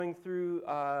Going through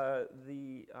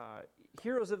the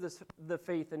heroes of the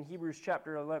faith in Hebrews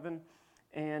chapter 11.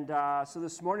 And so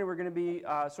this morning we're going to be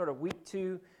sort of week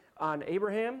 2 on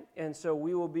Abraham. And so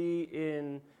we will be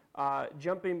in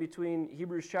jumping between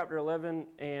Hebrews chapter 11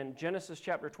 and Genesis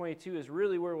chapter 22 is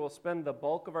really where we'll spend the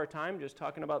bulk of our time, just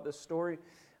talking about this story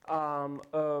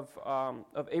of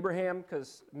Abraham,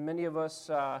 because many of us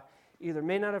either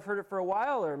may not have heard it for a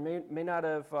while or may not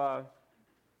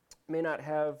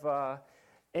have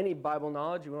any Bible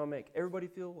knowledge. We want to make everybody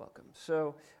feel welcome.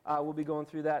 So we'll be going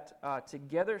through that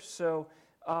together. So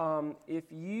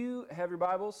if you have your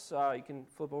Bibles, you can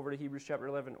flip over to Hebrews chapter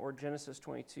 11 or Genesis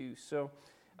 22. So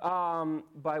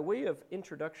by way of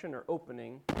introduction or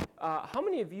opening, how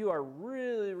many of you are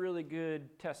really, really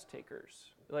good test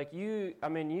takers? Like you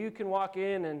can walk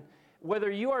in, and whether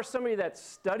you are somebody that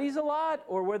studies a lot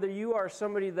or whether you are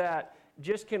somebody that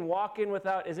just can walk in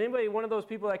without, is anybody one of those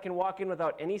people that can walk in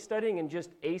without any studying and just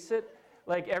ace it?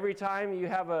 Like every time you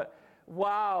have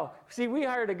wow. See, we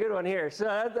hired a good one here,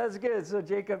 so that's good. So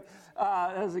Jacob,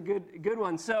 that was a good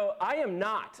one. So I am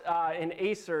not an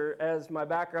acer as my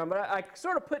background, but I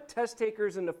sort of put test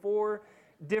takers into 4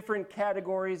 different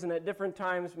categories, and at different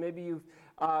times maybe you've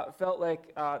felt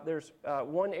like there's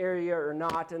one area or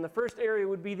not. And the first area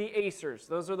would be the acers.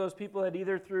 Those are those people that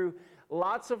either through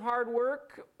lots of hard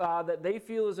work that they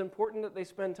feel is important that they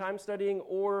spend time studying,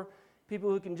 or people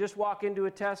who can just walk into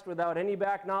a test without any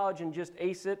back knowledge and just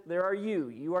ace it. There are you.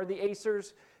 You are the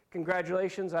acers.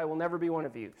 Congratulations, I will never be one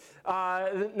of you.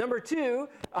 Number 2,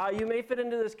 you may fit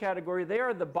into this category. They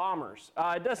are the bombers.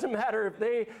 It doesn't matter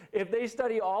if they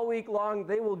study all week long,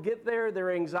 they will get there.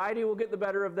 Their anxiety will get the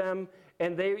better of them,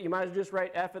 and you might as well just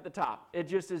write F at the top. It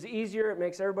just is easier. It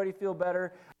makes everybody feel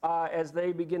better as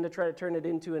they begin to try to turn it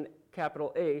into a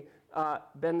capital A.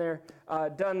 Been there,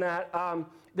 done that.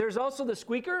 There's also the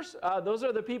squeakers. Those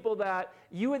are the people that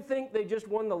you would think they just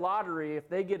won the lottery if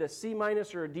they get a C- or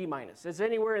a D-. It's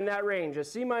anywhere in that range. A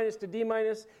C- to D-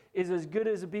 is as good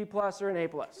as a B+ or an A+.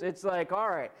 It's like, all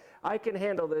right, I can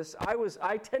handle this.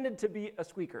 I tended to be a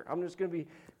squeaker. I'm just going to be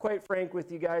quite frank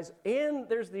with you guys. And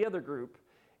there's the other group,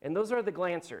 and those are the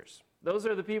glancers. Those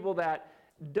are the people that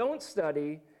don't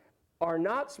study, are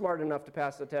not smart enough to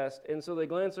pass the test, and so they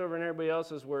glance over in everybody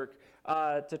else's work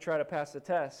to try to pass the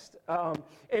test.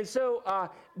 And so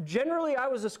generally I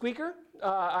was a squeaker.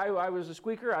 I was a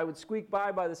squeaker. I would squeak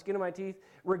by the skin of my teeth.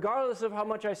 Regardless of how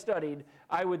much I studied,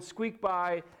 I would squeak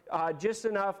by just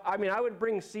enough. I mean, I would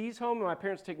bring C's home, and my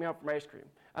parents would take me out for ice cream.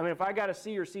 I mean, if I got a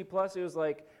C or C+, it was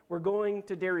like, we're going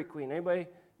to Dairy Queen. Anybody?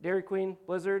 Dairy Queen,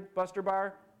 Blizzard, Buster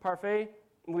Bar, Parfait?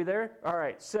 Are we there? All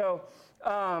right. So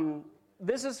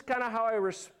this is kind of how I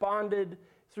responded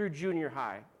through junior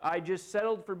high. I just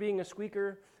settled for being a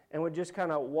squeaker and would just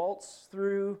kind of waltz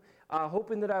through,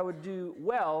 hoping that I would do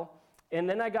well. And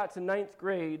then I got to 9th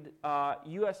grade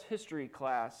U.S. history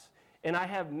class, and I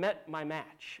have met my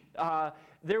match.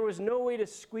 There was no way to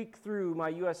squeak through my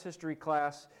U.S. history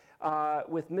class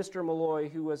with Mr. Malloy,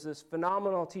 who was this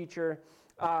phenomenal teacher,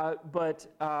 but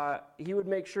he would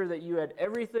make sure that you had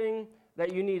everything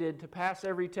that you needed to pass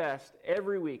every test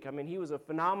every week. I mean, he was a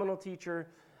phenomenal teacher,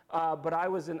 but I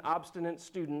was an obstinate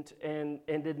student and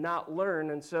did not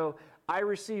learn. And so I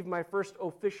received my first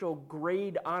official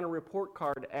grade on a report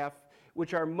card, F,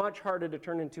 which are much harder to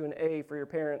turn into an A for your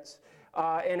parents,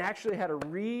 and actually had to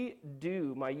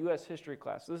redo my U.S. history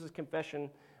class. So this is confession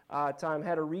time.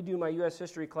 Had to redo my U.S.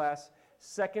 history class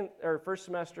first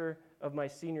semester of my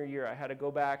senior year. I had to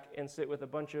go back and sit with a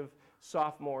bunch of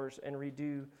sophomores and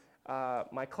redo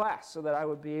my class so that I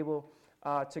would be able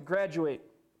to graduate.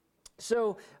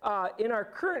 So in our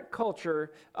current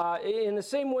culture, in the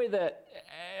same way that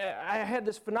I had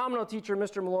this phenomenal teacher,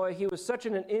 Mr. Malloy, he was such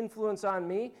an influence on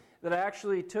me that I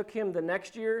actually took him the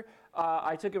next year.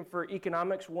 I took him for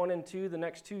economics 1 and 2 the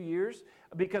next 2 years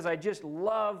because I just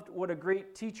loved what a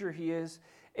great teacher he is.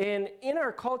 And in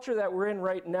our culture that we're in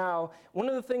right now, one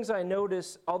of the things I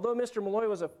noticed, although Mr. Malloy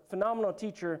was a phenomenal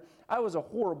teacher, I was a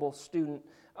horrible student.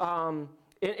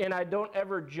 And I don't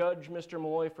ever judge Mr.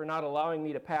 Malloy for not allowing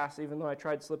me to pass, even though I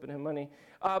tried slipping him money.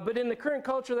 But in the current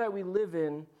culture that we live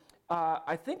in,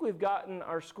 I think we've gotten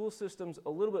our school systems a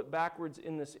little bit backwards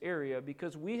in this area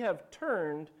because we have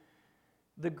turned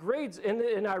the grades,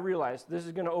 and I realize this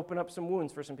is going to open up some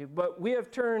wounds for some people, but we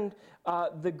have turned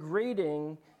the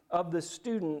grading of the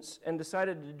students and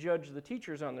decided to judge the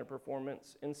teachers on their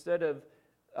performance instead of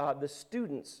the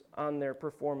students on their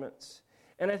performance.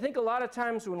 And I think a lot of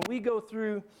times when we go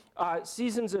through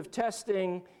seasons of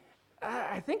testing,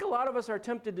 I think a lot of us are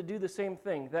tempted to do the same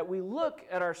thing, that we look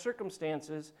at our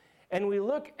circumstances and we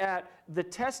look at the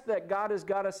test that God has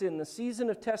got us in, the season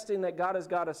of testing that God has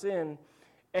got us in,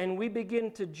 and we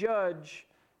begin to judge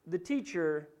the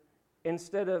teacher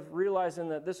instead of realizing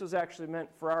that this was actually meant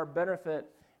for our benefit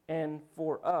and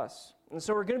for us. And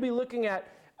so we're going to be looking at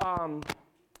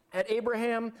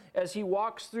Abraham as he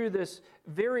walks through this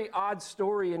very odd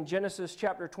story in Genesis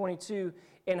chapter 22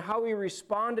 and how he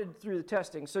responded through the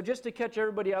testing. So just to catch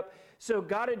everybody up, so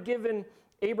God had given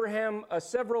Abraham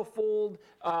several folds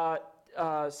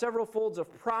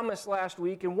of promise last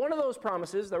week, and one of those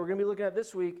promises that we're going to be looking at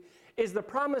this week is the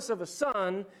promise of a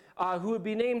son who would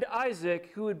be named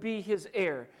Isaac, who would be his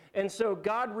heir. And so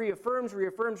God reaffirms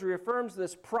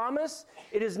this promise.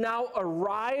 It has now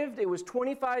arrived. It was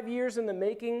 25 years in the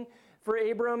making for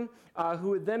Abram, who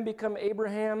would then become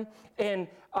Abraham. And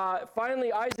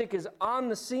finally, Isaac is on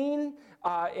the scene.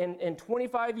 And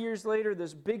 25 years later,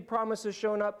 this big promise has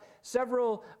shown up.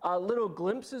 Several little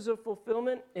glimpses of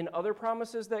fulfillment in other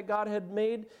promises that God had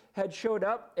made had showed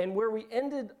up. And where we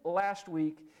ended last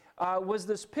week was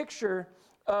this picture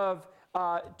of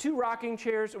two rocking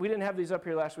chairs. We didn't have these up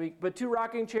here last week, but two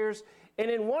rocking chairs. And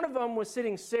in one of them was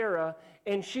sitting Sarah,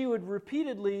 and she would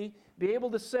repeatedly be able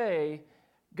to say,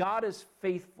 God is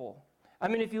faithful. I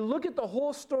mean, if you look at the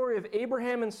whole story of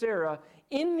Abraham and Sarah,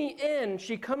 in the end,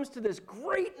 she comes to this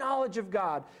great knowledge of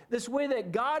God, this way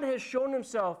that God has shown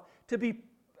himself to be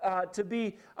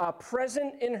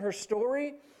present in her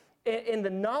story, and the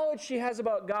knowledge she has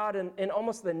about God and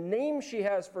almost the name she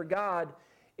has for God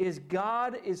is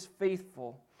God is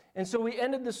faithful. And so we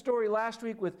ended the story last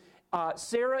week with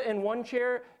Sarah in one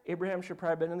chair. Abraham should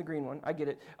probably have been in the green one. I get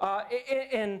it.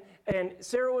 And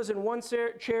Sarah was in one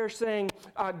chair saying,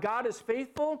 God is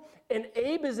faithful. And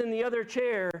Abe is in the other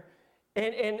chair.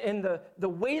 And the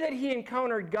way that he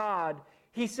encountered God,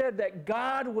 he said that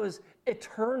God was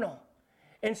eternal.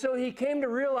 And so he came to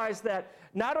realize that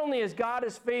not only is God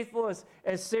as faithful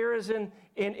as Sarah's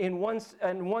in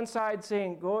one side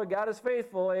saying, "Go, God is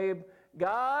faithful, Abe.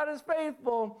 God is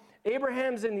faithful."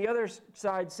 Abraham's in the other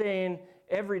side saying,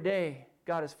 "Every day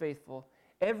God is faithful.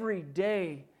 Every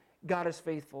day God is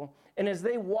faithful." And as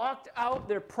they walked out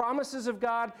their promises of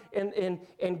God,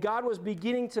 and God was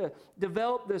beginning to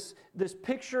develop this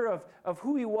picture of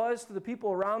who he was to the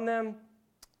people around them,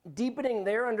 deepening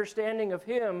their understanding of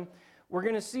him, we're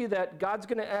going to see that God's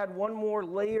going to add one more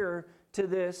layer to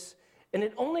this, and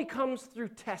it only comes through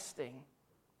testing.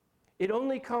 It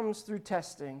only comes through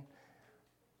testing.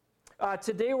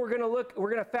 Today we're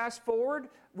going to fast forward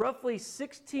roughly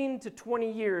 16 to 20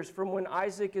 years from when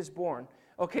Isaac is born.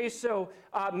 Okay, so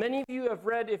many of you have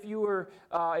read, if you were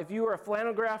a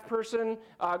flannel graph person,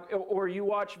 or you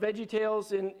watch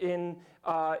VeggieTales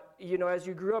as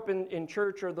you grew up in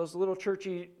church, or those little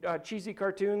churchy cheesy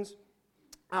cartoons.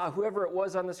 Whoever it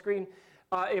was on the screen,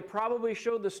 it probably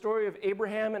showed the story of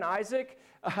Abraham and Isaac.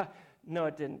 No,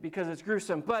 it didn't, because it's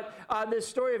gruesome. But this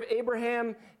story of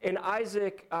Abraham and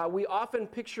Isaac, we often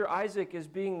picture Isaac as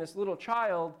being this little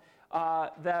child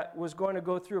that was going to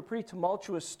go through a pretty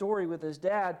tumultuous story with his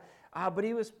dad. But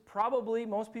he was probably,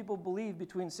 most people believe,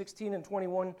 between 16 and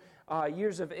 21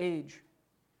 years of age.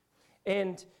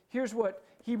 And here's what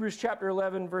Hebrews chapter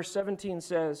 11, verse 17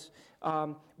 says.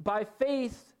 By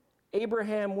faith,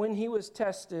 Abraham, when he was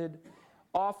tested,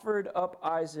 offered up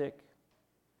Isaac.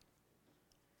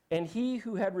 And he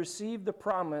who had received the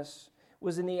promise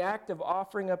was in the act of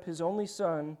offering up his only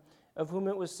son, of whom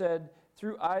it was said,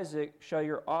 "Through Isaac shall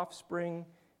your offspring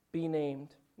be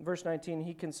named." Verse 19,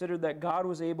 he considered that God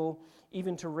was able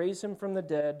even to raise him from the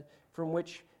dead, from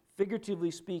which,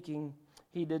 figuratively speaking,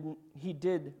 he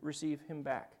did receive him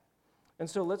back. And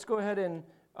so let's go ahead and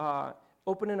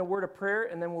open in a word of prayer,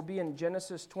 and then we'll be in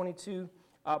Genesis 22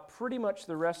 pretty much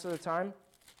the rest of the time.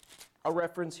 I'll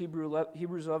reference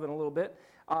Hebrews 11 a little bit.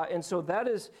 And so that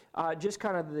is just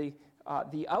kind of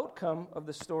the outcome of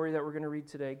the story that we're going to read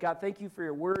today. God, thank you for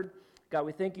your word. God,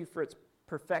 we thank you for its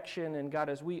perfection. And God,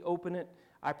 as we open it,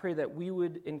 I pray that we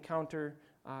would encounter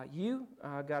you.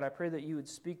 God, I pray that you would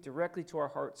speak directly to our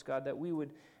hearts, God, that we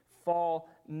would fall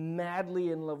madly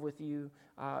in love with you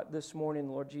this morning,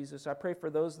 Lord Jesus. I pray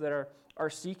for those that are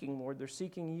seeking, Lord. They're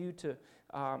seeking you to,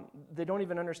 they don't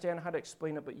even understand how to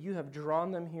explain it, but you have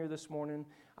drawn them here this morning.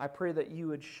 I pray that you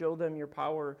would show them your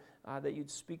power, that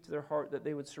you'd speak to their heart, that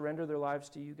they would surrender their lives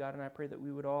to you, God, and I pray that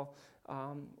we would all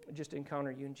just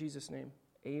encounter you in Jesus' name.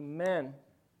 Amen.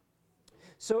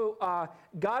 So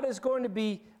God is going to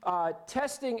be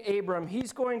testing Abram.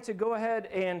 He's going to go ahead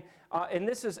and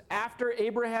this is after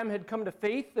Abraham had come to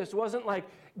faith. This wasn't like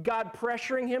God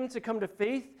pressuring him to come to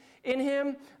faith in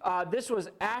him. This was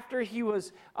after he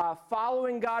was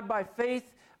following God by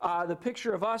faith. The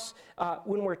picture of us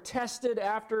when we're tested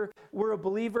after we're a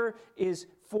believer is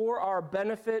for our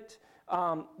benefit.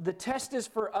 The test is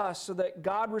for us so that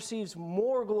God receives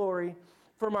more glory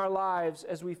from our lives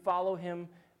as we follow him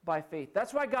by faith.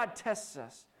 That's why God tests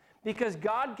us, because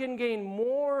God can gain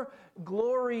more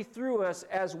glory through us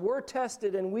as we're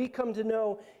tested and we come to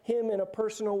know him in a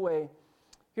personal way.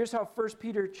 Here's how 1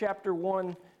 Peter chapter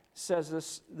 1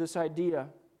 says this idea.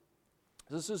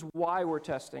 This is why we're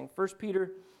testing. 1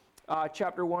 Peter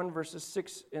chapter 1, verses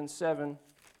 6 and 7.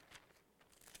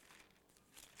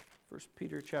 1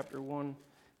 Peter chapter 1,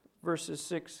 verses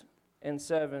 6 and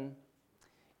 7.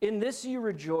 In this you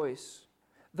rejoice,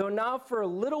 though now for a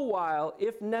little while,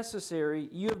 if necessary,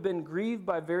 you have been grieved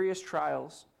by various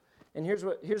trials. And here's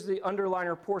the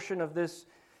underliner portion of this.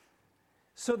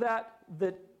 So that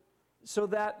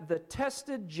the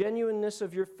tested genuineness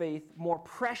of your faith, more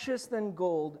precious than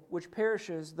gold, which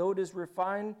perishes, though it is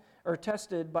refined or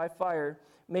tested by fire,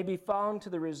 may be found to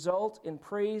the result in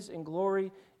praise and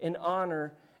glory and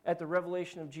honor at the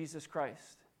revelation of Jesus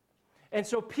Christ. And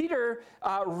so Peter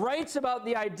writes about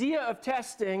the idea of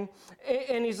testing,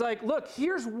 and he's like, look,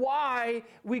 here's why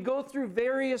we go through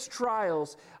various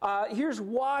trials. Here's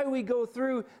why we go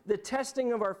through the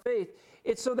testing of our faith.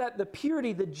 It's so that the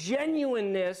purity, the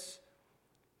genuineness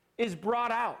is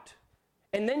brought out,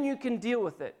 and then you can deal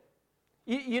with it.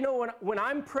 You know, when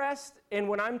I'm pressed and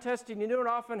when I'm tested, you know what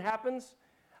often happens?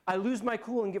 I lose my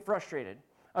cool and get frustrated.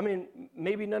 I mean,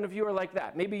 maybe none of you are like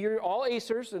that. Maybe you're all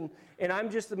acers and I'm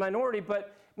just the minority.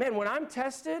 But, man, when I'm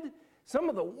tested, some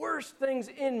of the worst things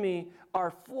in me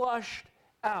are flushed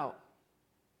out.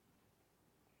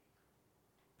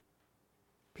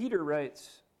 Peter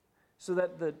writes, so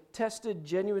that the tested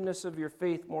genuineness of your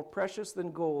faith, more precious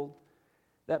than gold,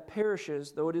 that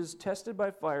perishes, though it is tested by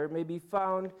fire, may be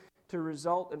found to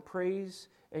result in praise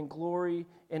and glory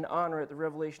and honor at the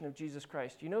revelation of Jesus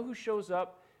Christ. You know who shows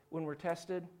up when we're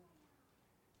tested?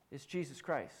 It's Jesus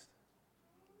Christ.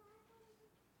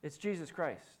 It's Jesus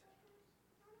Christ.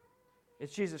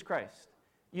 It's Jesus Christ.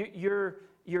 You're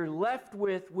left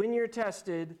with, when you're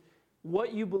tested,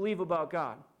 what you believe about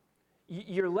God.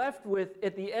 You're left with,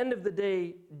 at the end of the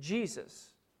day,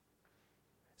 Jesus,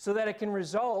 so that it can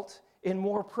result in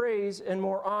more praise and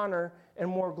more honor and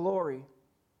more glory.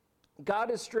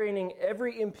 God is straining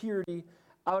every impurity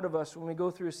out of us when we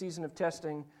go through a season of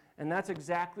testing. And that's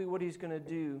exactly what he's going to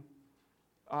do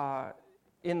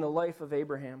in the life of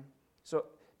Abraham. So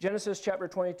Genesis chapter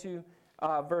 22,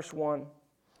 verse 1.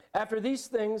 After these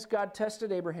things, God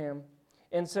tested Abraham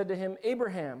and said to him,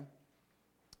 Abraham.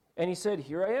 And he said,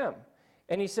 here I am.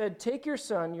 And he said, take your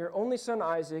son, your only son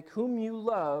Isaac, whom you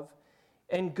love,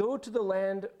 and go to the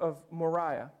land of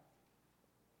Moriah,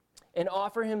 and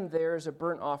offer him there as a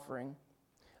burnt offering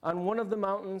on one of the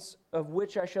mountains of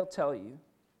which I shall tell you.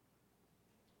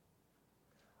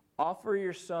 Offer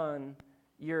your son,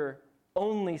 your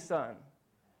only son.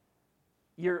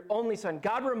 Your only son.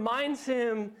 God reminds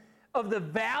him of the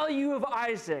value of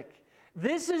Isaac.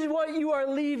 This is what you are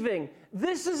leaving.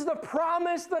 This is the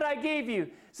promise that I gave you.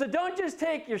 So don't just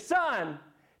take your son.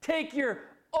 Take your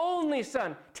only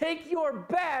son. Take your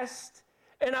best,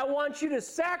 and I want you to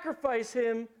sacrifice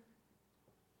him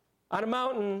on a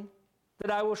mountain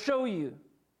that I will show you.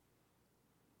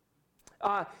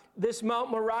 This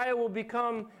Mount Moriah will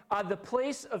become the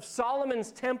place of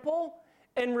Solomon's temple,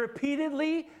 and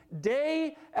repeatedly,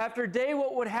 day after day,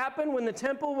 what would happen when the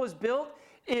temple was built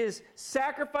is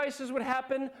sacrifices would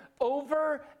happen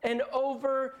over and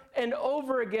over and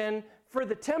over again for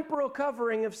the temporal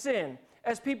covering of sin.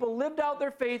 As people lived out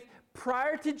their faith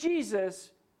prior to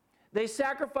Jesus, they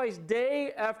sacrificed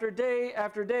day after day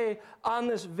after day on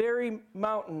this very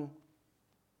mountain.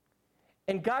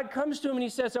 And God comes to him and he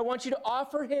says, I want you to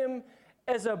offer him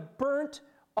as a burnt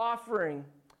offering.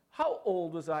 How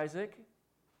old was Isaac?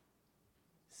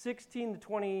 16 to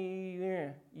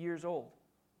 20 years old.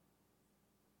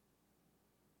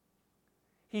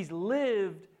 He's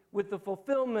lived with the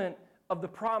fulfillment of the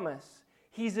promise.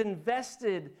 He's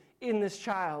invested in this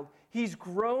child. He's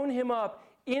grown him up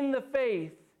in the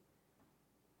faith.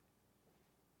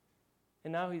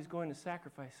 And now he's going to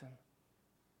sacrifice him.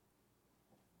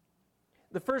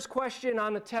 The first question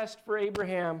on the test for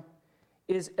Abraham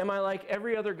is, am I like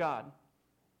every other God?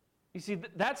 You see,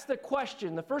 that's the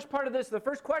question. The first part of this, the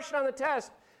first question on the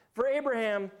test for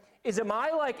Abraham is, am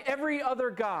I like every other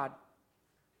God?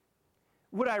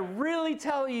 Would I really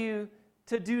tell you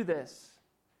to do this?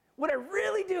 Would I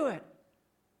really do it?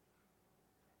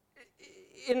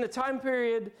 In the time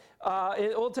period,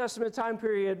 in Old Testament time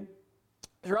period,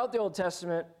 throughout the Old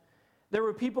Testament, there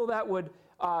were people that would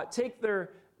take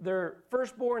their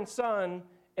firstborn son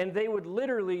and they would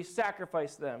literally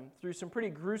sacrifice them through some pretty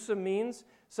gruesome means.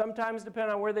 Sometimes,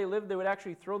 depending on where they lived, they would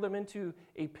actually throw them into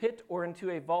a pit or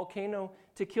into a volcano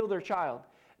to kill their child.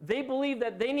 They believed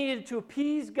that they needed to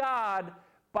appease God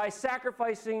by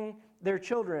sacrificing their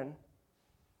children.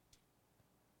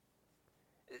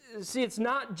 See, it's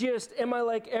not just, am I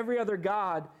like every other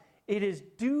God? It is,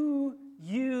 do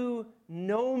you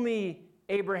know me,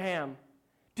 Abraham?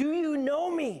 Do you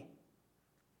know me?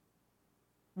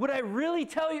 Would I really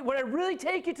tell you, would I really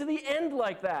take you to the end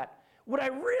like that? Would I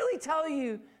really tell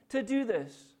you to do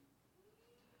this?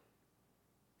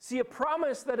 See, a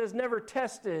promise that is never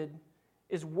tested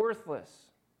is worthless.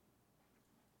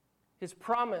 His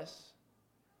promise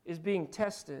is being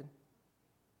tested.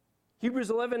 Hebrews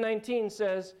 11:19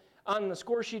 says on the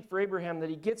score sheet for Abraham that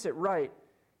he gets it right.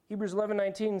 Hebrews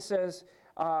 11:19 says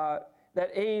that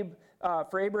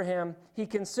for Abraham, he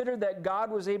considered that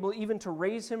God was able even to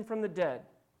raise him from the dead.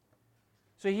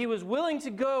 So he was willing to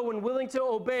go and willing to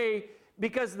obey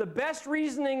because the best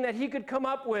reasoning that he could come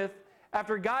up with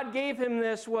after God gave him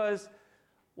this was,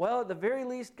 well, at the very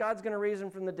least, God's going to raise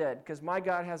him from the dead because my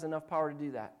God has enough power to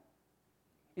do that.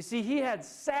 You see, he had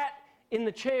sat in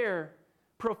the chair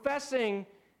professing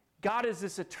God is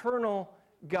this eternal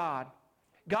God.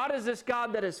 God is this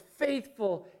God that is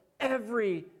faithful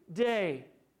every day.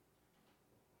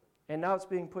 And now it's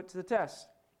being put to the test.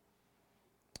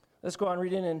 Let's go on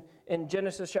reading in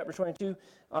Genesis chapter 22,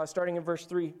 starting in verse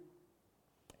 3.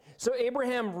 So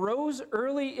Abraham rose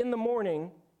early in the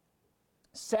morning,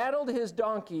 saddled his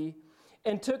donkey,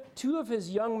 and took 2 of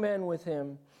his young men with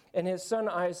him and his son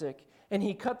Isaac. And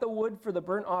he cut the wood for the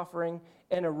burnt offering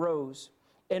and arose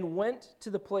and went to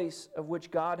the place of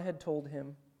which God had told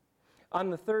him.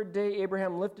 On the 3rd day,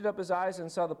 Abraham lifted up his eyes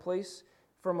and saw the place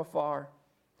from afar.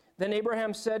 Then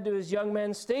Abraham said to his young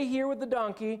men, "Stay here with the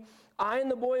donkey. I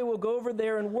and the boy will go over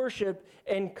there and worship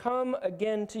and come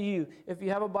again to you." If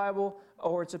you have a Bible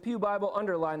or it's a Pew Bible,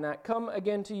 underline that. Come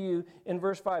again to you in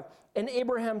verse 5. And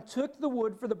Abraham took the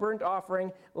wood for the burnt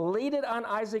offering, laid it on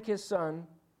Isaac his son,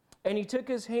 and he took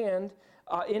in his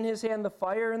hand the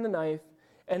fire and the knife,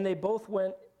 and they both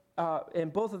went,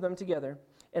 and both of them together.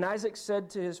 And Isaac said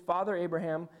to his father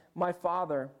Abraham, "My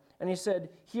father." And he said,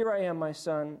 "Here I am, my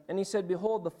son." And he said,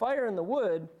 "Behold, the fire and the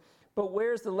wood, but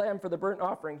where's the lamb for the burnt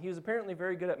offering?" He was apparently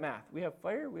very good at math. We have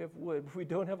fire, we have wood, but we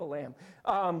don't have a lamb.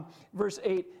 Verse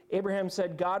 8, Abraham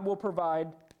said, "God will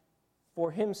provide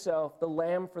for himself the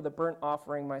lamb for the burnt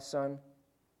offering, my son."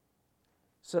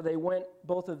 So they went,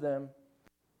 both of them,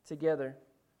 together.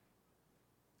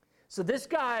 So this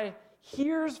guy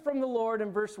hears from the Lord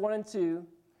in verse 1 and 2.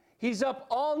 He's up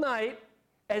all night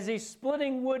as he's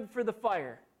splitting wood for the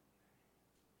fire.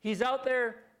 He's out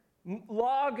there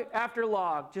log after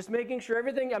log, just making sure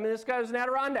everything, this guy's an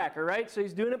Adirondacker, right? So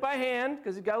he's doing it by hand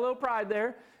because he's got a little pride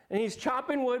there. And he's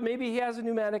chopping wood. Maybe he has a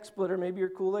pneumatic splitter. Maybe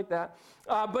you're cool like that.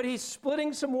 But he's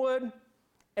splitting some wood,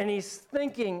 and he's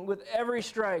thinking with every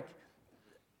strike,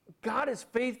 God is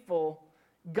faithful.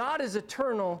 God is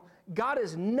eternal. God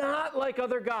is not like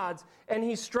other gods. And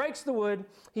he strikes the wood.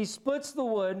 He splits the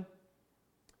wood.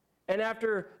 And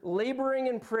after laboring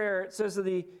in prayer, it says that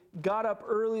he got up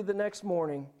early the next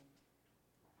morning.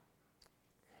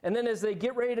 And then as they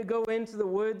get ready to go into the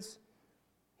woods,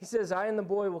 he says, "I and the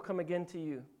boy will come again to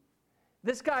you."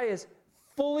 This guy is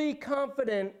fully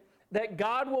confident that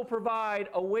God will provide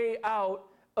a way out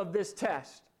of this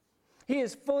test. He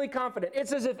is fully confident.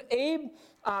 It's as if Abe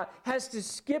has a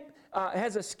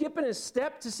skip in his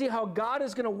step to see how God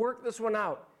is going to work this one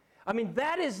out.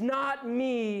 That is not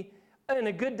me in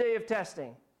a good day of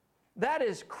testing. That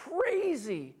is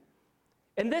crazy.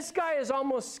 And this guy is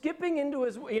almost skipping into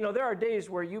his, there are days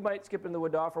where you might skip in the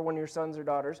wood to offer one of your sons or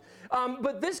daughters.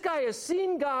 But this guy has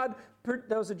seen God, that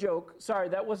was a joke. Sorry,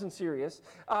 that wasn't serious.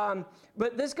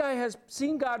 But this guy has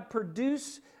seen God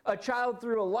produce a child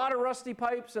through a lot of rusty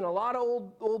pipes and a lot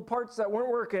of old parts that weren't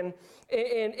working.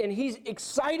 And he's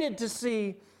excited to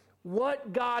see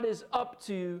what God is up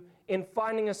to in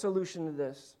finding a solution to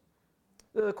this.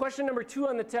 The question number 2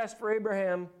 on the test for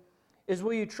Abraham is,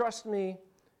 will you trust me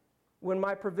when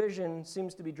my provision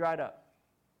seems to be dried up?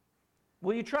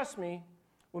 Will you trust me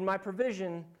when my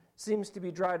provision seems to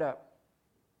be dried up?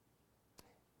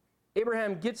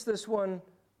 Abraham gets this one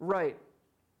right.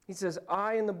 He says,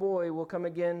 "I and the boy will come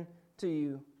again to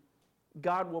you.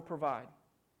 God will provide.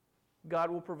 God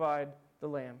will provide the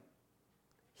lamb."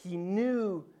 He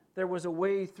knew there was a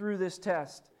way through this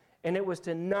test, and it was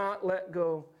to not let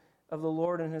go of the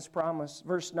Lord and his promise.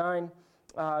 Verse 9,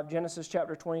 Genesis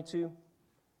chapter 22.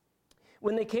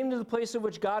 When they came to the place of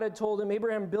which God had told him,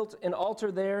 Abraham built an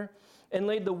altar there and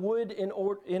laid the wood in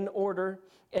order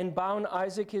and bound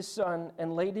Isaac his son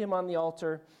and laid him on the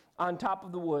altar on top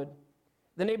of the wood.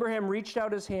 Then Abraham reached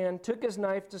out his hand, took his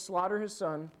knife to slaughter his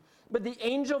son. But the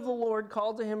angel of the Lord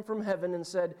called to him from heaven and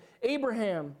said,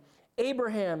 Abraham,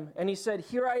 Abraham. And he said,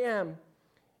 Here I am.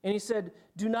 And he said,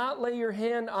 Do not lay your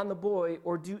hand on the boy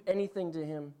or do anything to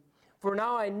him. For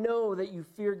now I know that you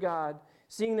fear God,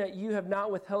 seeing that you have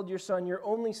not withheld your son, your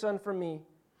only son, from me.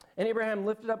 And Abraham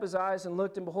lifted up his eyes and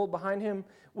looked, and behold, behind him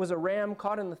was a ram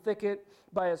caught in the thicket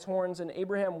by its horns. And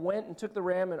Abraham went and took the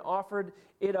ram and offered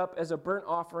it up as a burnt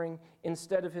offering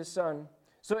instead of his son.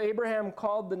 So Abraham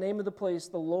called the name of the place,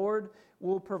 The Lord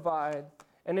Will Provide.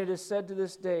 And it is said to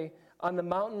this day, on the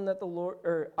mount of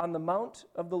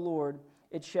the Lord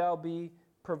it shall be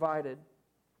provided.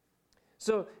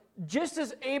 So just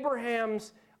as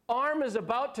Abraham's arm is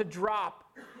about to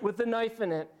drop with the knife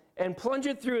in it and plunge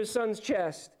it through his son's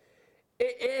chest,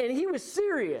 and he was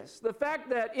serious. The fact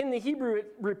that in the Hebrew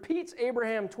it repeats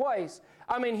Abraham twice,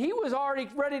 I mean, he was already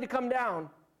ready to come down.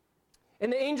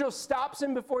 And the angel stops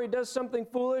him before he does something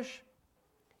foolish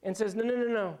and says,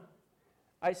 No.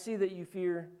 I see that you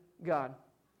fear God.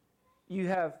 You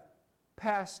have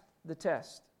passed the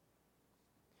test.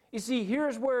 You see,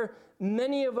 here's where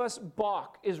many of us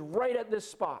balk, is right at this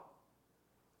spot.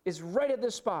 Is right at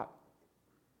this spot.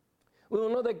 We will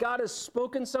know that God has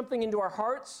spoken something into our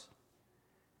hearts.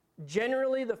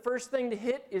 Generally, the first thing to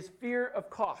hit is fear of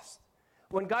cost.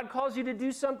 When God calls you to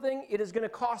do something, it is going to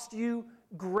cost you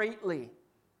greatly.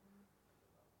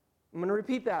 I'm going to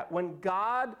repeat that. When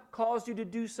God calls you to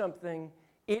do something,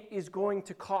 it is going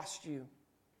to cost you.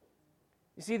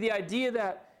 You see, the idea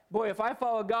that, boy, if I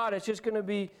follow God, it's just going to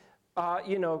be,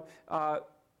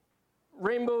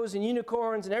 rainbows and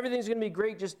unicorns and everything's going to be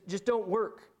great, just don't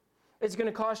work. It's going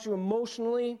to cost you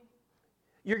emotionally.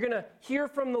 You're going to hear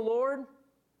from the Lord,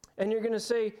 and you're going to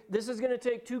say, this is going to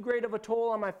take too great of a toll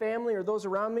on my family or those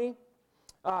around me.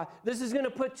 This is going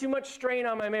to put too much strain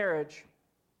on my marriage.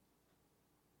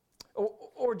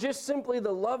 Or just simply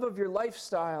the love of your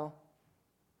lifestyle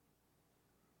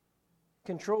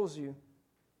controls you.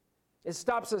 It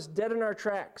stops us dead in our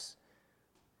tracks,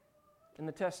 and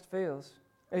the test fails.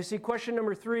 And you see, question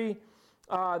number 3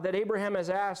 that Abraham has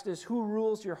asked is, who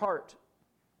rules your heart?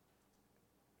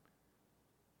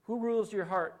 Who rules your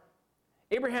heart?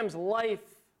 Abraham's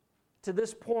life to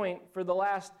this point for the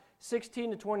last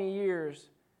 16 to 20 years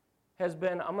has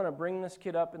been, I'm going to bring this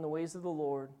kid up in the ways of the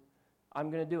Lord. I'm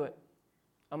going to do it.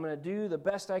 I'm going to do the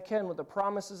best I can with the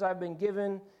promises I've been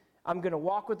given. I'm going to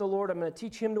walk with the Lord. I'm going to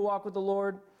teach him to walk with the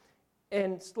Lord.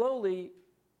 And slowly,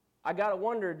 I got to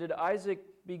wonder, did Isaac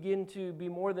begin to be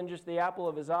more than just the apple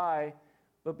of his eye,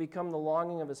 but become the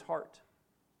longing of his heart?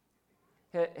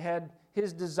 Had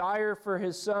his desire for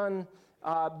his son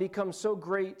become so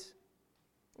great?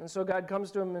 And so God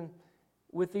comes to him and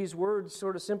with these words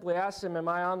sort of simply asks him, am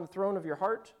I on the throne of your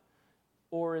heart,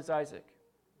 or is Isaac?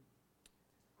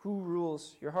 Who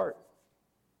rules your heart?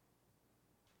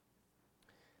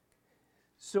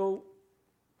 So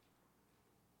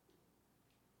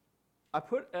I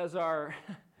put as our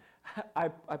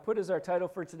title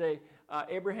for today,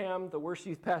 Abraham, the worst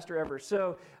youth pastor ever.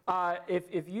 So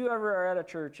if you ever are at a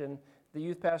church and the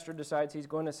youth pastor decides he's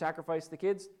going to sacrifice the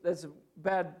kids, that's a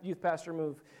bad youth pastor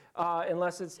move,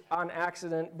 unless it's on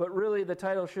accident. But really the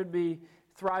title should be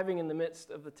Thriving in the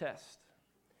Midst of the Test.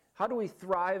 How do we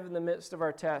thrive in the midst of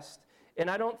our test? And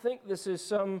I don't think this is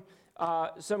some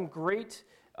great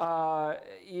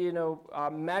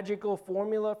magical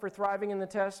formula for thriving in the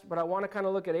test, but I want to kind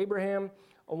of look at Abraham.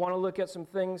 I want to look at some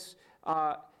things,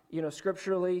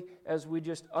 scripturally as we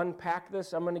just unpack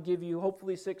this. I'm going to give you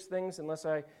hopefully 6 things, unless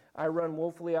I run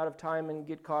woefully out of time and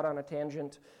get caught on a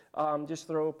tangent. Just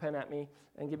throw a pen at me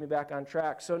and get me back on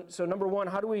track. So number 1,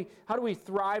 how do we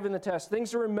thrive in the test?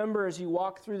 Things to remember as you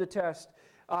walk through the test.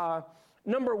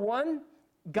 Number 1,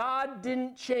 God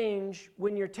didn't change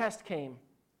when your test came.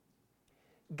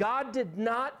 God did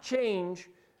not change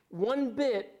one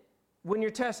bit when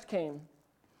your test came.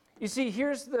 You see,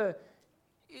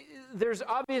 there's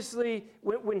obviously,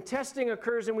 when testing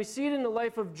occurs, and we see it in the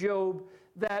life of Job,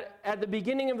 that at the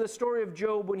beginning of the story of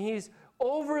Job, when he's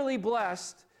overly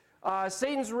blessed,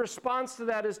 Satan's response to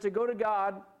that is to go to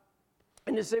God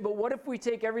and to say, but what if we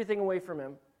take everything away from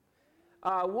him?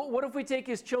 What if we take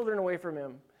his children away from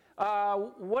him?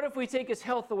 What if we take his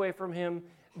health away from him?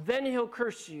 Then he'll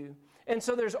curse you. And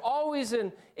so there's always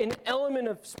an element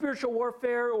of spiritual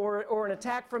warfare or an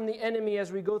attack from the enemy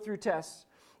as we go through tests.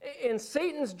 And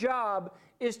Satan's job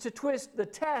is to twist the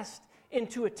test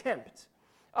into a tempt.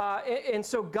 And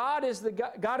so God is a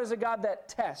God that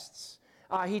tests.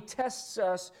 He tests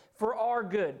us for our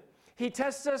good. He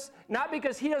tests us not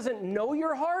because he doesn't know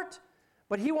your heart,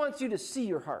 but he wants you to see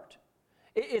your heart.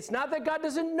 It's not that God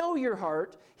doesn't know your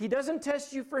heart. He doesn't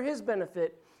test you for his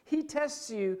benefit. He tests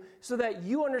you so that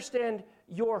you understand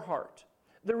your heart.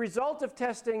 The result of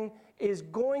testing is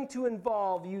going to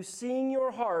involve you seeing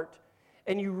your heart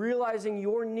and you realizing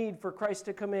your need for Christ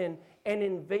to come in and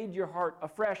invade your heart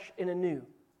afresh and anew.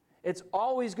 It's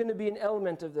always going to be an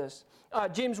element of this.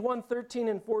 James 1:13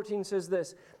 and 14 says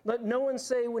this, "Let no one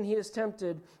say when he is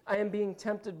tempted, I am being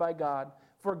tempted by God.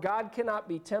 For God cannot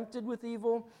be tempted with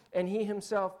evil, and he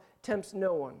himself tempts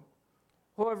no one."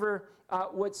 However,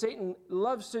 what Satan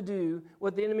loves to do,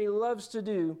 what the enemy loves to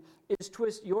do, is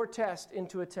twist your test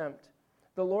into a tempt.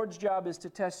 The Lord's job is to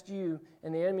test you,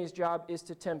 and the enemy's job is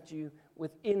to tempt you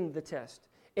within the test.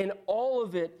 And all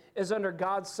of it is under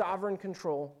God's sovereign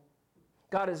control.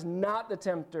 God is not the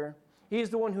tempter. He is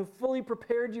the one who fully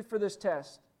prepared you for this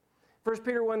test. 1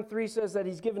 Peter 1:3 says that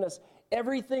he's given us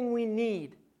everything we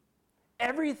need.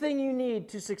 Everything you need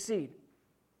to succeed.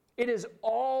 It is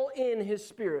all in his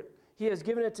Spirit. He has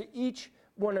given it to each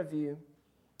one of you.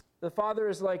 The Father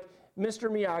is like Mr.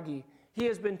 Miyagi. He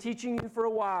has been teaching you for a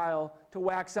while to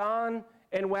wax on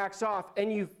and wax off.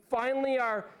 And you finally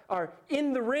are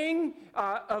in the ring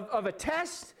of a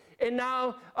test. And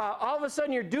now all of a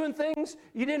sudden you're doing things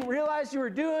you didn't realize you were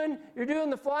doing. You're doing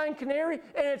the flying canary.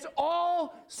 And it's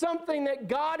all something that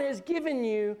God has given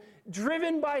you,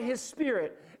 driven by his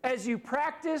Spirit, as you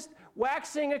practiced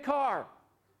waxing a car,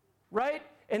 right?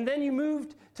 And then you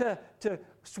moved to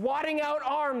swatting out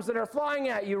arms that are flying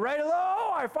at you, right?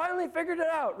 Oh, I finally figured it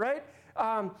out, right?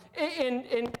 And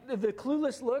the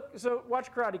clueless look, so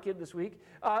watch Karate Kid this week,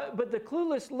 but the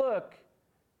clueless look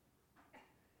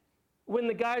when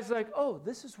the guy's like, oh,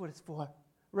 this is what it's for,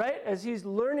 right? As he's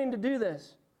learning to do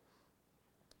this.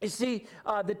 You see,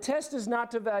 the test is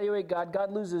not to evaluate God.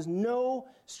 God loses no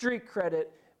street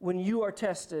credit when you are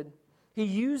tested. He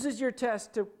uses your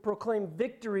test to proclaim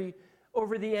victory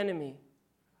over the enemy.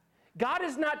 God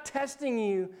is not testing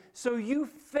you so you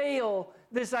fail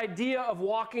this idea of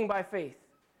walking by faith.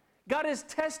 God is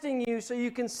testing you so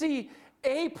you can see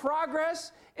A,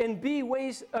 progress, and B,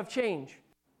 ways of change.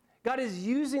 God is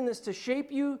using this to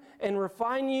shape you and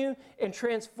refine you and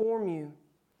transform you.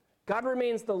 God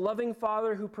remains the loving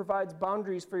Father who provides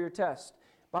boundaries for your test,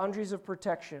 boundaries of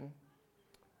protection.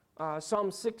 Psalm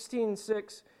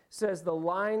 16:6 says, "The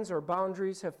lines or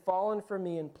boundaries have fallen for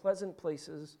me in pleasant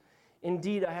places.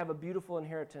 Indeed, I have a beautiful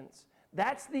inheritance."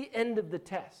 That's the end of the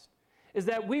test, is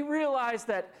that we realize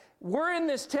that we're in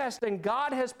this test and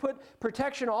God has put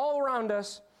protection all around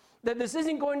us, that this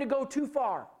isn't going to go too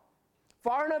far.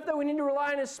 Far enough that we need to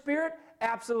rely on his Spirit?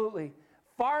 Absolutely.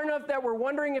 Far enough that we're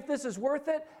wondering if this is worth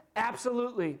it?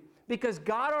 Absolutely. Because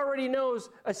God already knows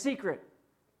a secret.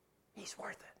 He's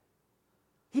worth it.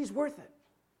 He's worth it.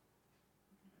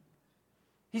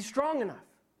 He's strong enough.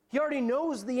 He already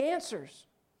knows the answers.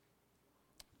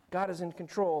 God is in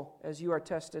control as you are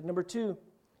tested. Number 2,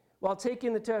 while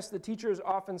taking the test, the teacher is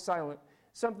often silent.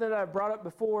 Something that I've brought up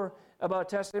before about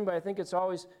testing, but I think it's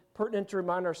always pertinent to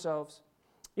remind ourselves.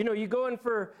 You know, you go in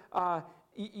for,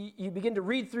 you begin to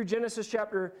read through Genesis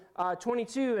chapter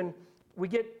 22, and we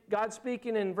get God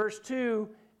speaking in verse 2,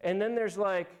 and then there's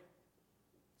like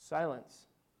silence.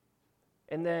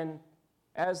 And then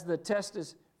as the test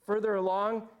is further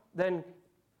along, then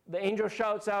the angel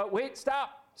shouts out, wait,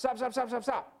 stop.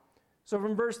 So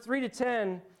from verse 3 to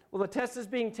 10, while the test is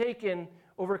being taken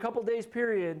over a couple days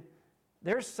period,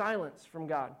 there's silence from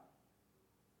God.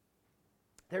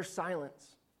 There's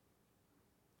silence.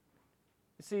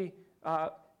 You see,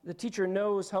 the teacher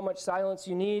knows how much silence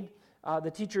you need.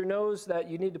 The teacher knows that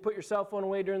you need to put your cell phone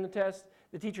away during the test.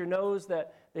 The teacher knows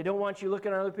that they don't want you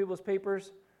looking at other people's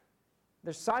papers.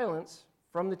 There's silence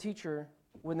from the teacher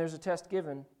when there's a test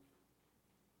given.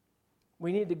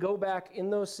 We need to go back in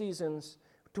those seasons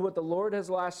to what the Lord has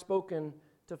last spoken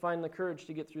to find the courage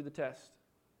to get through the test.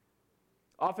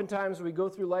 Oftentimes we go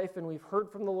through life and we've heard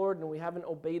from the Lord and we haven't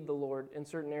obeyed the Lord in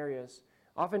certain areas.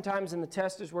 Oftentimes in the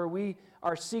test is where we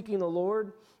are seeking the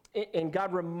Lord and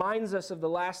God reminds us of the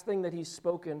last thing that he's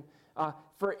spoken.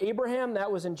 For Abraham,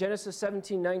 that was in Genesis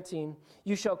 17:19.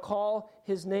 You shall call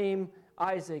his name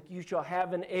Isaac. You shall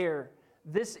have an heir.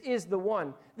 This is the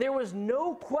one. There was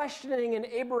no questioning in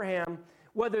Abraham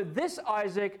whether this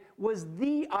Isaac was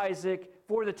the Isaac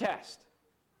for the test.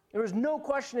 There was no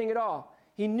questioning at all.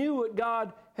 He knew what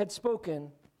God had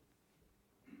spoken.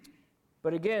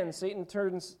 But again, Satan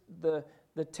turns the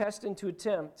test into a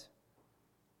tempt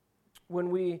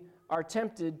when we are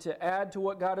tempted to add to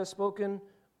what God has spoken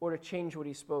or to change what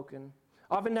he's spoken.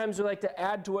 Oftentimes we like to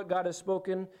add to what God has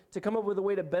spoken, to come up with a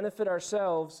way to benefit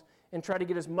ourselves and try to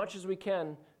get as much as we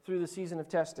can through the season of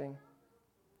testing.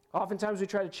 Oftentimes we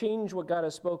try to change what God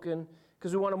has spoken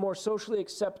because we want a more socially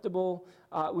acceptable,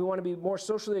 we want to be more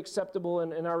socially acceptable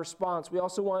in our response. We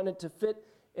also want it to fit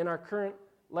in our current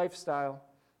lifestyle.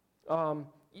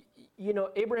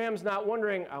 Abraham's not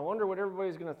wondering, I wonder what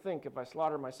everybody's going to think if I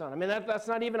slaughter my son. I mean, that's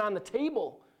not even on the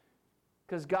table,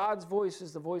 because God's voice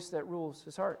is the voice that rules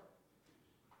his heart.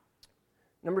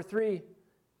 Number 3,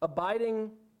 abiding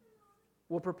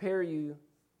will prepare you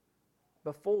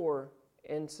before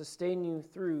and sustain you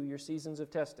through your seasons of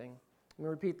testing. Let me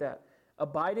repeat that.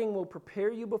 Abiding will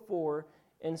prepare you before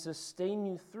and sustain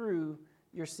you through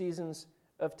your seasons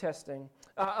of testing.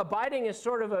 Abiding is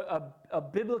sort of a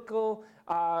biblical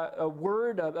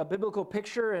word, a biblical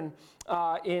picture. And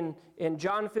in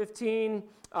John 15,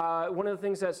 one of the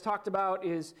things that's talked about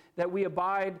is that we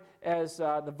abide as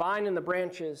the vine and the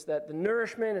branches, that the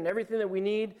nourishment and everything that we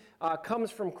need comes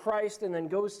from Christ and then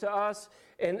goes to us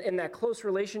in that close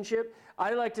relationship.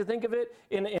 I like to think of it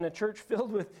in a church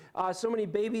filled with so many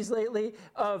babies lately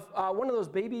of one of those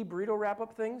baby burrito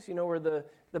wrap-up things, where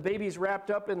the baby's wrapped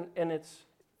up and it's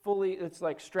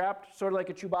like strapped, sort of like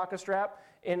a Chewbacca strap,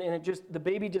 and the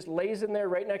baby just lays in there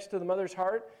right next to the mother's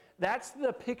heart. That's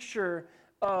the picture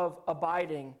of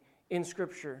abiding in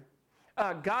Scripture.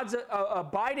 God's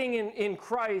abiding in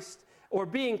Christ, or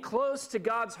being close to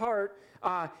God's heart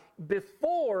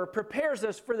before prepares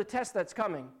us for the test that's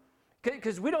coming.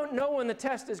 Because we don't know when the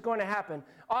test is going to happen.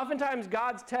 Oftentimes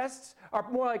God's tests are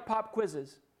more like pop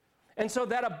quizzes. And so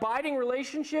that abiding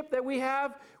relationship that we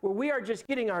have, where we are just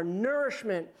getting our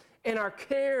nourishment and our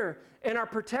care and our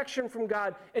protection from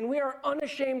God, and we are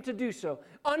unashamed to do so,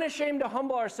 unashamed to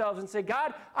humble ourselves and say,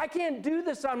 God, I can't do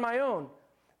this on my own.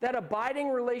 That abiding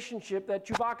relationship, that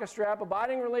Chewbacca strap,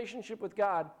 abiding relationship with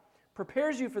God,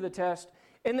 prepares you for the test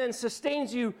and then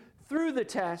sustains you through the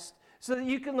test so that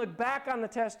you can look back on the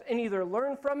test and either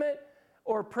learn from it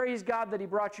or praise God that he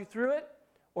brought you through it,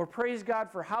 or praise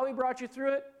God for how he brought you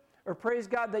through it, or praise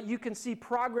God that you can see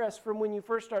progress from when you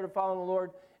first started following the Lord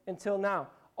until now.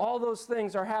 All those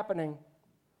things are happening,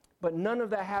 but none of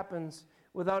that happens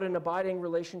without an abiding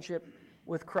relationship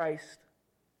with Christ.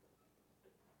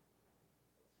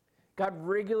 God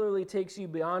regularly takes you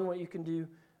beyond what you can do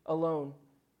alone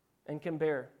and can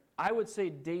bear. I would say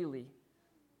daily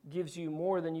gives you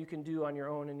more than you can do on your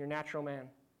own in your natural man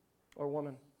or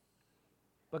woman.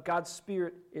 But God's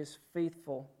Spirit is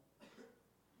faithful.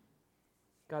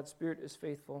 God's Spirit is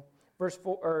faithful.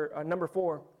 Number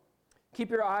 4,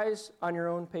 keep your eyes on your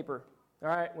own paper. All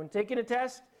right, when taking a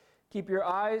test, keep your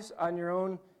eyes on your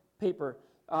own paper.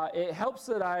 It helps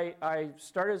that I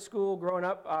started school growing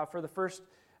up for the first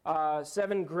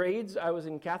 7 grades. I was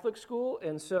in Catholic school,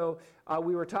 and so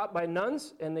we were taught by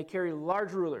nuns, and they carry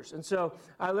large rulers. And so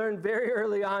I learned very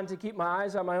early on to keep my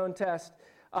eyes on my own test.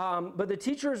 But the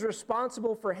teacher is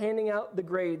responsible for handing out the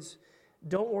grades.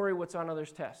 Don't worry what's on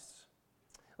others' tests.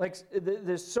 Like,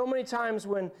 there's so many times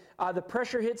when the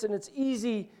pressure hits and it's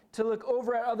easy to look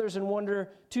over at others and wonder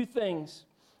 2 things.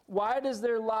 Why does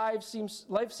their life seem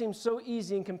so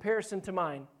easy in comparison to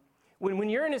mine? When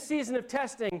you're in a season of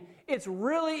testing, it's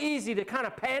really easy to kind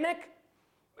of panic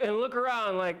and look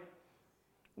around like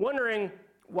wondering,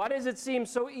 why does it seem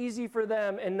so easy for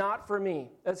them and not for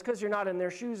me? That's because you're not in their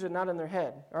shoes and not in their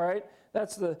head, all right?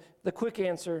 That's the quick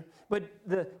answer. But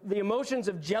the emotions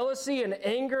of jealousy and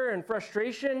anger and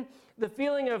frustration, the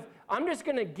feeling of, I'm just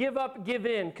going to give up, give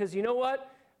in, because you know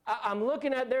what? I'm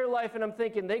looking at their life and I'm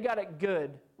thinking they got it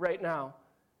good right now.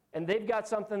 And they've got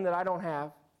something that I don't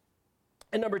have.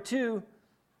 And number 2,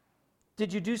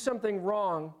 did you do something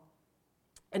wrong?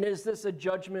 And is this a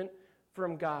judgment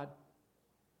from God?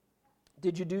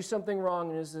 Did you do something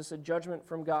wrong, and is this a judgment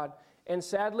from God? And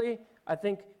sadly, I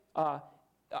think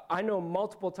I know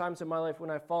multiple times in my life when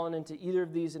I've fallen into either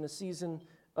of these in a season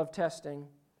of testing,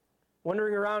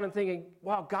 wandering around and thinking,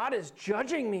 wow, God is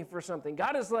judging me for something.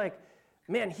 God is like,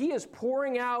 man, he is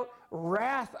pouring out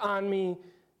wrath on me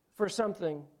for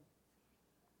something.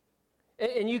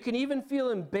 And you can even feel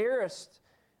embarrassed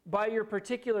by your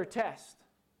particular test.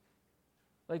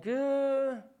 Like,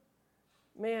 man,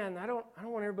 I don't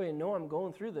want everybody to know I'm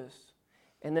going through this.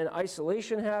 And then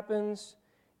isolation happens,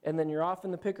 and then you're off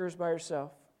in the pickers by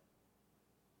yourself.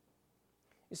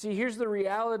 You see, here's the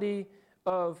reality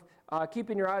of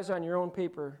keeping your eyes on your own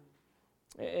paper,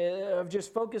 of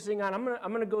just focusing on, I'm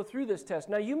going to go through this test.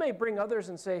 Now, you may bring others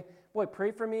and say, boy, pray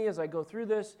for me as I go through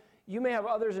this. You may have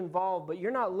others involved, but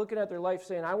you're not looking at their life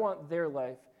saying, I want their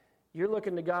life. You're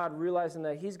looking to God, realizing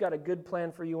that he's got a good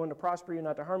plan for you, one to prosper you,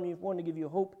 not to harm you, one to give you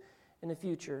hope in the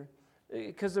future.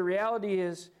 Because the reality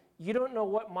is, you don't know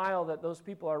what mile that those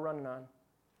people are running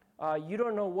on. You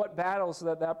don't know what battles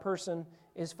that person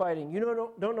is fighting. You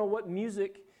don't know what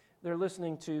music they're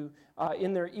listening to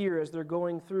in their ear as they're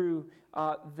going through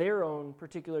their own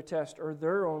particular test or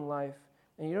their own life.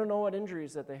 And you don't know what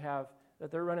injuries that they have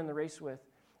that they're running the race with.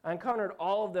 I encountered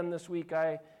all of them this week.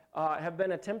 I have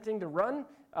been attempting to run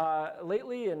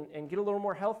lately and get a little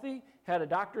more healthy. Had a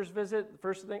doctor's visit. The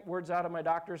first words out of my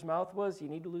doctor's mouth was, "You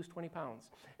need to lose 20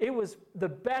 pounds." It was the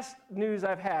best news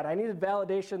I've had. I needed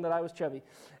validation that I was chubby.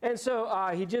 And so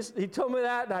he told me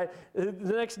that, and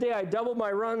the next day I doubled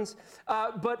my runs.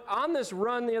 But on this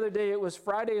run the other day, it was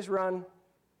Friday's run,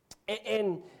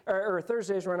 or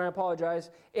Thursday's run, I apologize,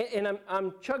 and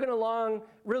I'm chugging along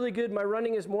really good. My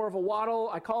running is more of a waddle.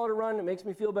 I call it a run. It makes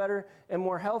me feel better and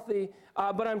more healthy,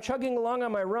 but I'm chugging along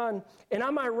on my run, and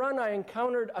on my run I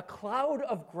encountered a cloud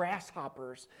of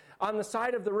grasshoppers on the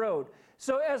side of the road.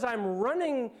 So as I'm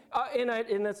running,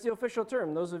 and that's the official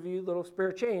term, those of you little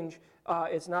spare change,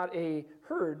 it's not a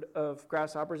herd of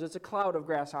grasshoppers, it's a cloud of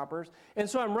grasshoppers. And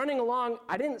so I'm running along.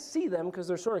 I didn't see them because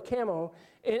they're sort of camo,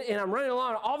 and I'm running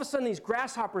along. All of a sudden, these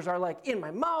grasshoppers are like in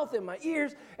my mouth, in my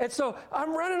ears, and so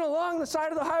I'm running along the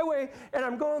side of the highway, and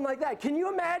I'm going like that. Can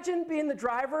you imagine being the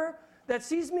driver that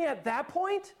sees me at that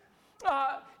point?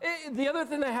 The other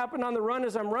thing that happened on the run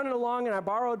is I'm running along, and I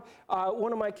borrowed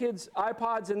one of my kids'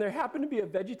 iPods, and there happened to be a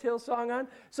VeggieTales song on.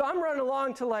 So I'm running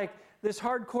along to like this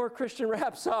hardcore Christian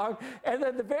rap song, and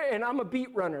then and I'm a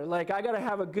beat runner. Like, I got to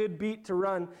have a good beat to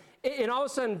run. And all of a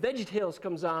sudden, VeggieTales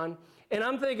comes on, and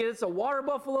I'm thinking it's a Water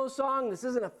Buffalo song. This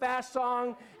isn't a fast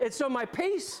song. And so my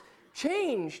pace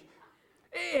changed.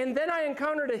 And then I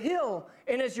encountered a hill,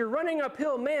 and as you're running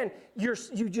uphill, man, you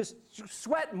just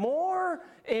sweat more,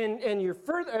 and you're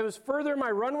further. It was further in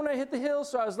my run when I hit the hill,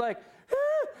 so I was like,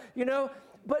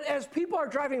 But as people are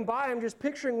driving by, I'm just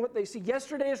picturing what they see.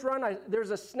 Yesterday's run,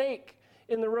 there's a snake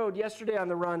in the road yesterday on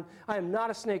the run. I am not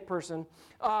a snake person.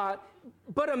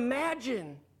 But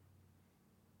imagine,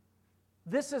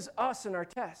 this is us in our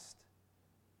test.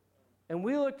 And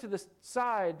we look to the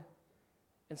side,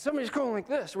 and somebody's going like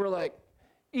this. We're like,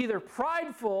 either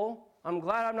prideful, I'm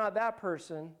glad I'm not that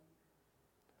person,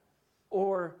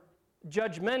 or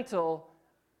judgmental,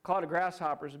 call it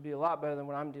grasshoppers would be a lot better than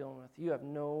what I'm dealing with. You have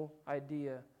no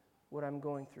idea what I'm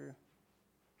going through.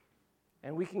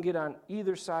 And we can get on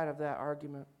either side of that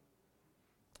argument.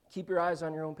 Keep your eyes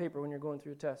on your own paper when you're going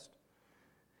through a test.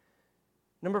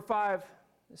 Number 5,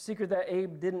 the secret that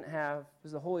Abe didn't have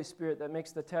is the Holy Spirit that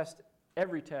makes the test,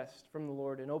 every test from the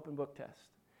Lord, an open book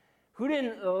test. Who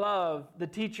didn't love the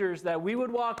teachers that we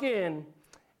would walk in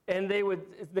and they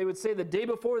would say the day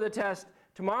before the test,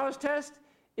 tomorrow's test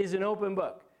is an open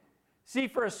book. See,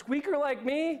 for a squeaker like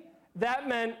me, that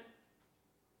meant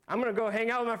I'm going to go hang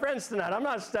out with my friends tonight. I'm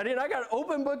not studying. I got an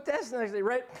open book test next day,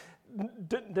 right?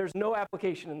 There's no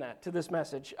application in that to this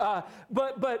message.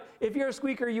 But if you're a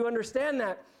squeaker, you understand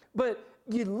that. But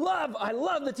I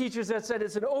love the teachers that said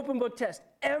it's an open book test.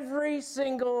 Every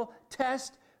single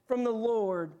test from the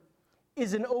Lord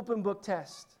is an open book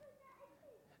test.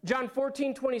 John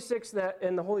 14:26,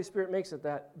 and the Holy Spirit makes it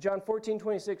that. John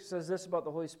 14:26 says this about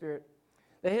the Holy Spirit,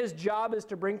 that his job is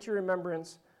to bring to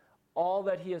remembrance all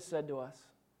that he has said to us.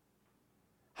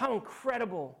 How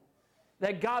incredible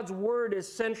that God's word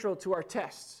is central to our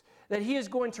tests, that he is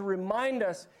going to remind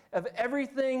us of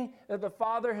everything that the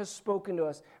Father has spoken to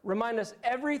us, remind us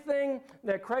everything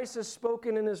that Christ has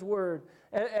spoken in his word.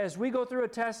 As we go through a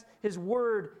test, his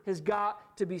word has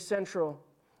got to be central.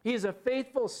 He is a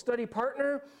faithful study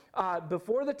partner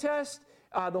before the test,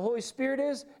 the Holy Spirit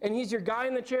is, and he's your guy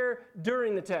in the chair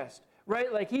during the test,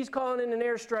 right? Like he's calling in an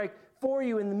airstrike for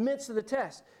you in the midst of the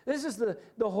test. This is the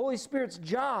Holy Spirit's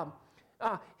job.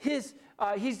 He's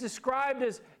described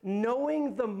as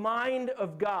knowing the mind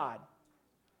of God,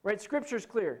 right? Scripture's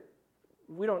clear.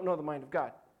 We don't know the mind of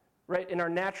God, right, in our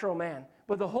natural man.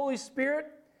 But the Holy Spirit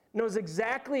knows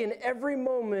exactly in every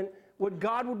moment what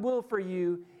God would will for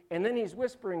you, and then he's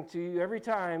whispering to you every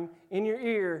time in your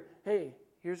ear, hey,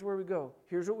 here's where we go.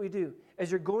 Here's what we do.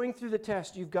 As you're going through the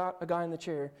test, you've got a guy in the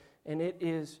chair, and it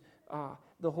is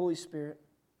the Holy Spirit.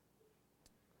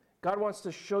 God wants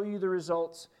to show you the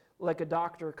results like a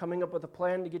doctor, coming up with a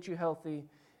plan to get you healthy,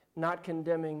 not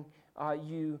condemning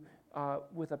you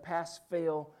with a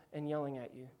pass-fail and yelling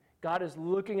at you. God is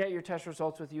looking at your test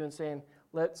results with you and saying,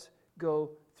 let's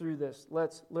go through this.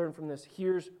 Let's learn from this.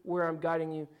 Here's where I'm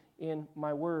guiding you in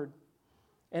my word.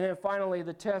 And then finally,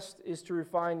 the test is to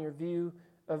refine your view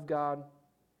of God.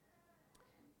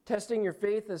 Testing your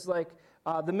faith is like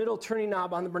the middle turning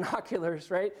knob on the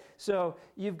binoculars, right? So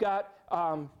you've got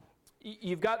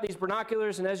you've got these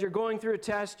binoculars, and as you're going through a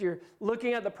test, you're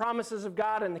looking at the promises of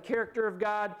God and the character of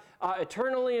God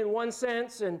eternally in one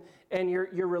sense, and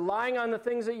you're relying on the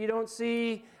things that you don't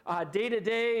see day to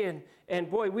day. And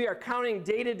boy, we are counting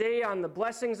day to day on the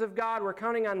blessings of God. We're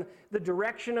counting on the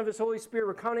direction of His Holy Spirit.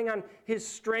 We're counting on His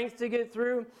strength to get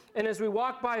through. And as we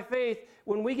walk by faith,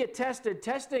 when we get tested,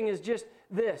 testing is just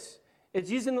this. It's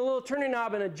using the little turning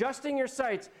knob and adjusting your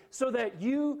sights so that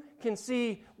you can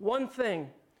see one thing,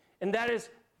 and that is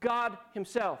God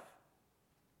Himself.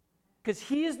 Because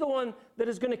He is the one that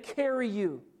is going to carry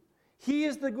you. He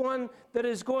is the one that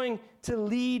is going to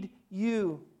lead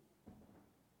you.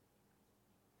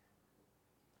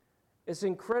 It's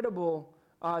incredible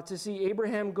to see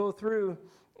Abraham go through,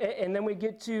 and then we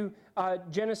get to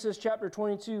Genesis chapter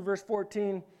 22, verse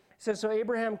 14. It says, so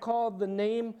Abraham called the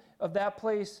name of that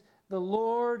place, the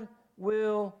Lord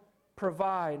will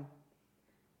provide.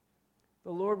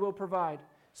 The Lord will provide.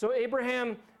 So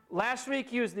Abraham, last week,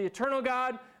 he was the eternal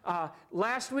God.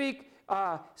 Last week,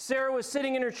 Sarah was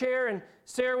sitting in her chair, and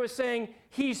Sarah was saying,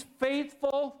 He's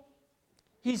faithful.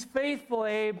 He's faithful,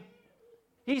 Abe.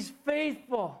 He's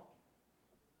faithful.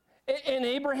 And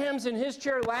Abraham's in his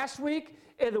chair last week,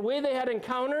 and the way they had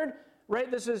encountered,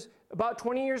 right, this is about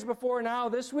 20 years before now,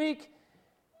 this week,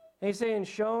 and he's saying,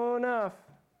 sure enough,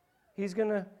 He's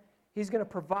gonna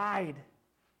provide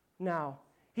now.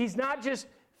 He's not just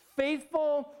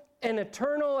faithful and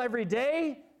eternal every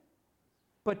day,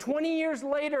 but 20 years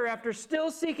later, after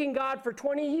still seeking God for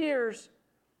 20 years,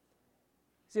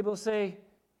 he's able to say,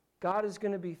 God is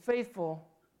going to be faithful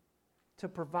to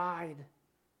provide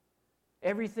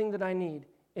everything that I need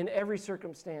in every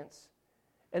circumstance.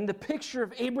 And the picture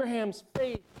of Abraham's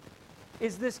faith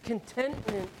is this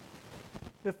contentment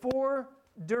before,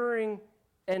 during,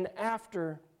 and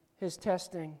after his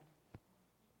testing.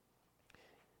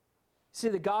 See,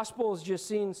 the gospel is just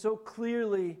seen so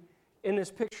clearly in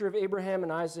this picture of Abraham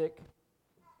and Isaac.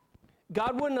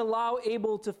 God wouldn't allow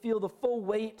Abel to feel the full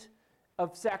weight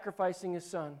of sacrificing his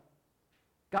son.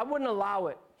 God wouldn't allow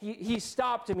it. He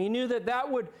stopped him. He knew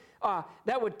that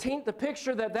would taint the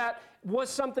picture, that was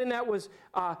something that was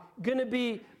going to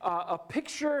be a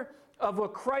picture of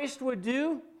what Christ would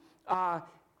do.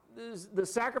 The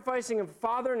sacrificing of a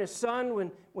father and his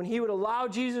son when he would allow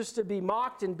Jesus to be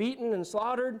mocked and beaten and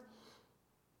slaughtered.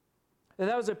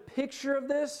 That was a picture of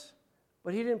this,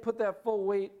 but he didn't put that full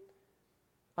weight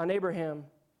on Abraham.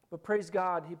 But praise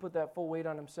God, he put that full weight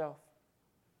on himself.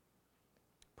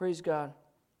 Praise God.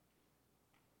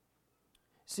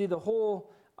 See, the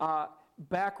whole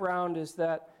background is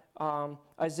that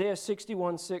Isaiah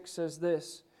 61:6 says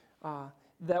this,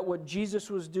 that what Jesus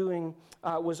was doing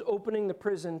was opening the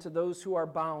prison to those who are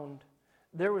bound.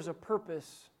 There was a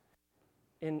purpose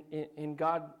in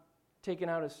God taking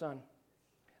out His Son.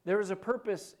 There is a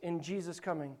purpose in Jesus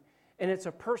coming, and it's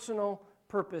a personal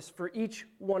purpose for each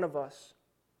one of us.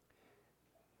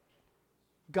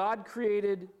 God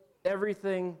created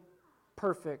everything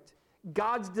perfect.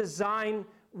 God's design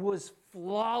was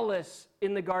flawless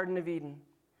in the Garden of Eden.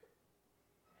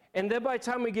 And then by the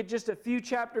time we get just a few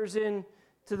chapters in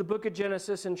to the book of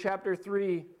Genesis in chapter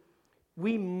 3,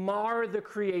 we mar the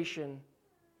creation.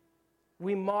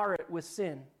 We mar it with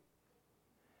sin.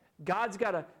 God's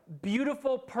got a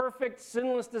beautiful, perfect,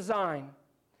 sinless design,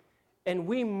 and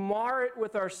we mar it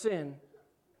with our sin.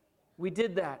 We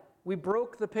did that. We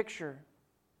broke the picture.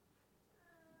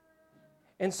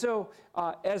 And so,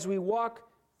 as we walk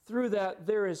through that,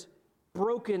 there is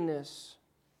brokenness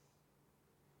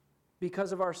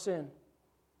because of our sin.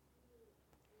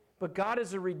 But God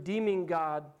is a redeeming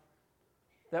God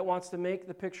that wants to make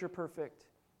the picture perfect.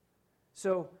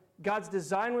 So, God's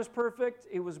design was perfect.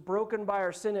 It was broken by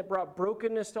our sin. It brought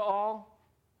brokenness to all.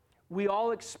 We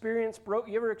all experience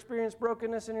you ever experience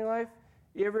brokenness in your life?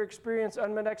 You ever experience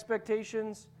unmet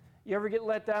expectations? You ever get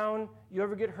let down? You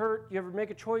ever get hurt? You ever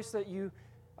make a choice that you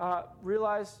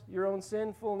realize your own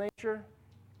sinful nature?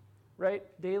 Right?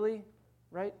 Daily?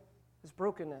 Right? It's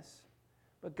brokenness.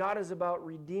 But God is about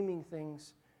redeeming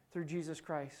things through Jesus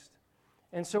Christ.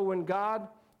 And so when God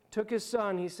took His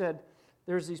Son, He said,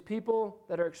 there's these people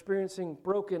that are experiencing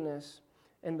brokenness,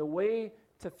 and the way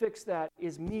to fix that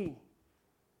is me.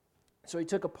 So He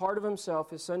took a part of Himself,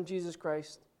 His Son Jesus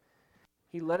Christ.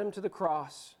 He led Him to the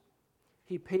cross.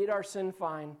 He paid our sin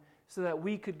fine so that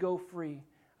we could go free.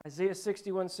 Isaiah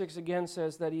 61:6 again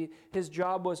says that His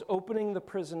job was opening the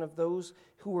prison of those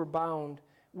who were bound.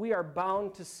 We are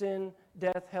bound to sin,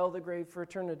 death, hell, the grave for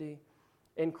eternity.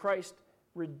 And Christ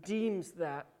redeems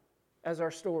that as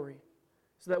our story,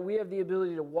 so that we have the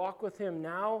ability to walk with Him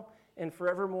now and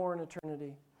forevermore in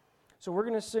eternity. So we're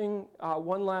going to sing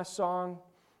one last song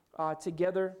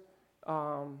together,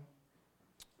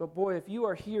 But boy, if you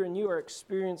are here and you are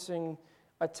experiencing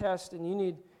a test and you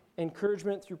need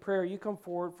encouragement through prayer, you come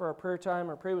forward for our prayer time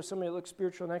or pray with somebody that looks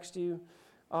spiritual next to you.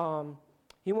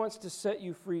 He wants to set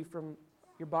you free from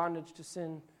your bondage to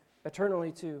sin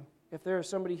eternally too. If there is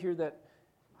somebody here that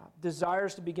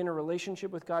desires to begin a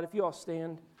relationship with God, if you all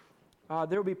stand,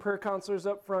 there will be prayer counselors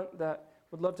up front that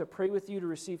would love to pray with you to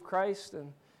receive Christ.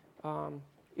 And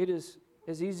it is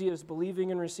as easy as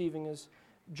believing and receiving, as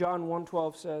John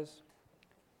 1:12 says.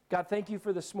 God, thank you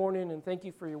for this morning, and thank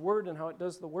you for your word and how it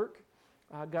does the work.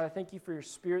 God, I thank you for your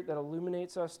spirit that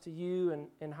illuminates us to you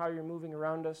and how you're moving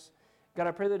around us. God,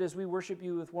 I pray that as we worship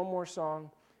you with one more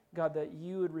song, God, that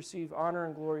you would receive honor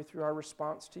and glory through our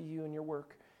response to you and your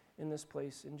work in this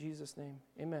place. In Jesus' name,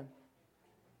 amen.